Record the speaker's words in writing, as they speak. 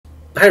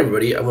Hi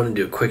everybody, I want to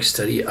do a quick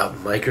study of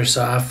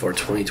Microsoft for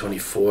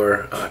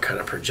 2024 kind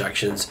of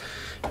projections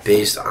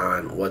based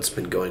on what's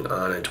been going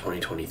on in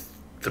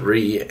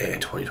 2023 and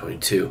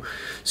 2022.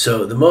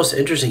 So the most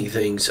interesting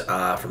things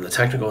from the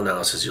technical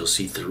analysis, you'll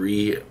see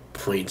 3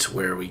 points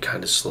where we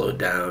kind of slowed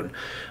down.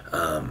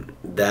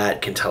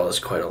 That can tell us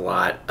quite a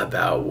lot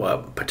about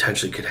what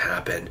potentially could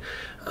happen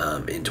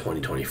in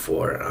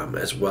 2024,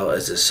 as well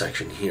as this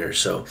section here.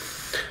 So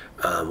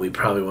we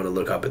probably want to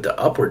look up at the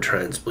upward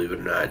trends, believe it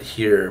or not,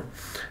 here,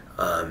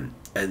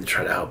 and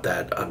try to help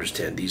that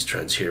understand these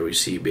trends here. We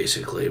see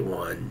basically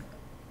 1,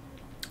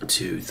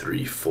 2,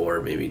 3,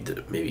 4, maybe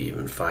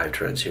even 5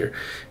 trends here.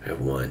 We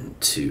have 1,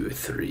 2,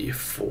 3,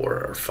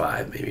 4, or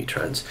 5 maybe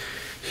trends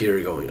here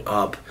going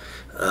up,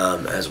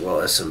 as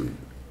well as some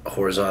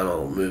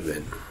horizontal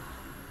movement.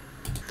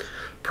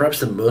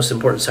 Perhaps the most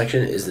important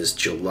section is this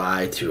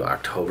July to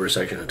October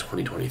section of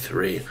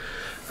 2023.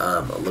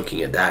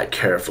 Looking at that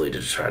carefully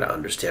to try to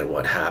understand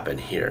what happened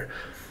here.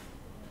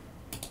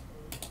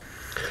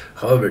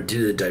 However,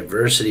 due to the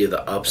diversity of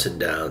the ups and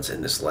downs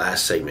in this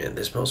last segment,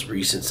 this most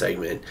recent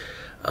segment,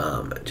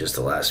 just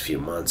the last few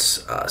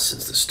months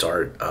since the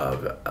start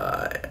of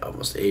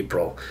almost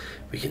April,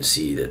 we can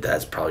see that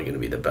that's probably going to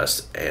be the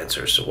best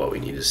answer to what we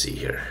need to see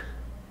here.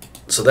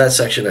 So that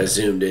section I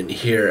zoomed in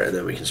here, and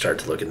then we can start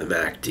to look in the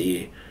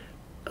MACD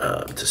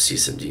to see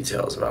some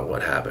details about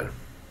what happened.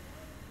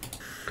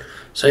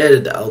 So I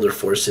added the Elder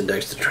Force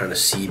Index to try to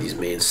see these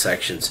main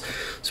sections.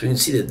 So we can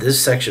see that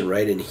this section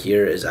right in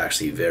here is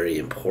actually very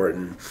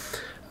important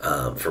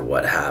for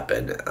what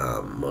happened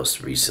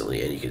most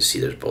recently. And you can see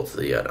there's both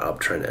an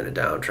uptrend and a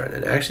downtrend.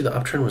 And actually the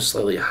uptrend was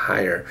slightly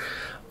higher.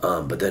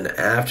 But then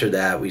after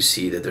that, we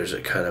see that there's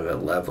a kind of a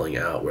leveling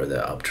out where the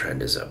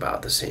uptrend is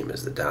about the same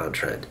as the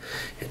downtrend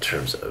in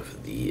terms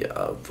of the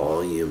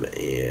volume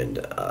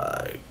and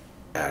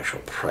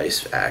actual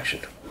price action.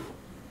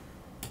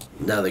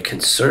 Now the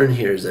concern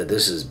here is that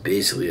this is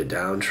basically a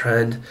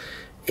downtrend,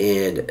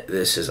 and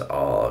this is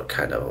all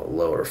kind of a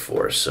lower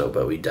force.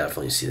 But we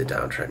definitely see the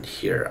downtrend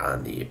here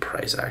on the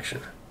price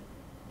action.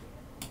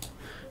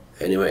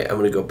 Anyway, I'm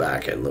going to go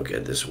back and look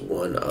at this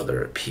one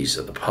other piece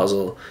of the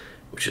puzzle,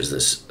 which is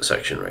this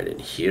section right in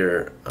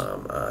here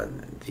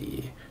on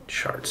the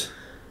chart.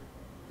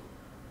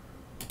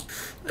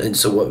 And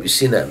so what we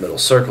see in that middle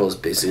circle is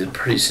basically a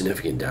pretty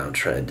significant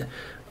downtrend.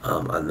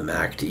 On the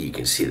MACD, you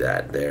can see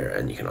that there,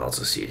 and you can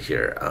also see it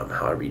here.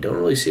 However, you don't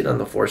really see it on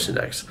the force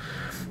index,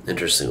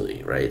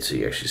 interestingly, right? So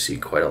you actually see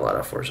quite a lot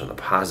of force on the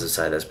positive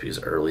side. That's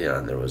because early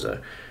on there was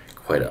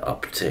quite an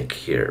uptick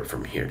here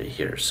from here to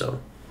here. So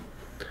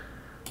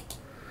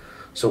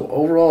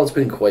overall, it's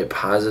been quite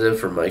positive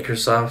for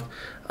Microsoft,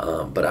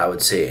 but I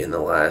would say in the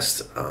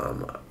last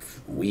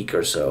week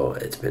or so,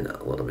 it's been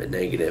a little bit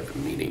negative,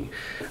 meaning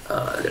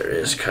there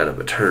is kind of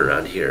a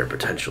turnaround here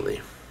potentially.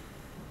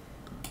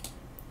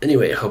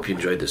 Anyway, I hope you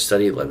enjoyed this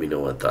study. Let me know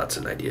what thoughts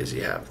and ideas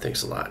you have.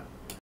 Thanks a lot.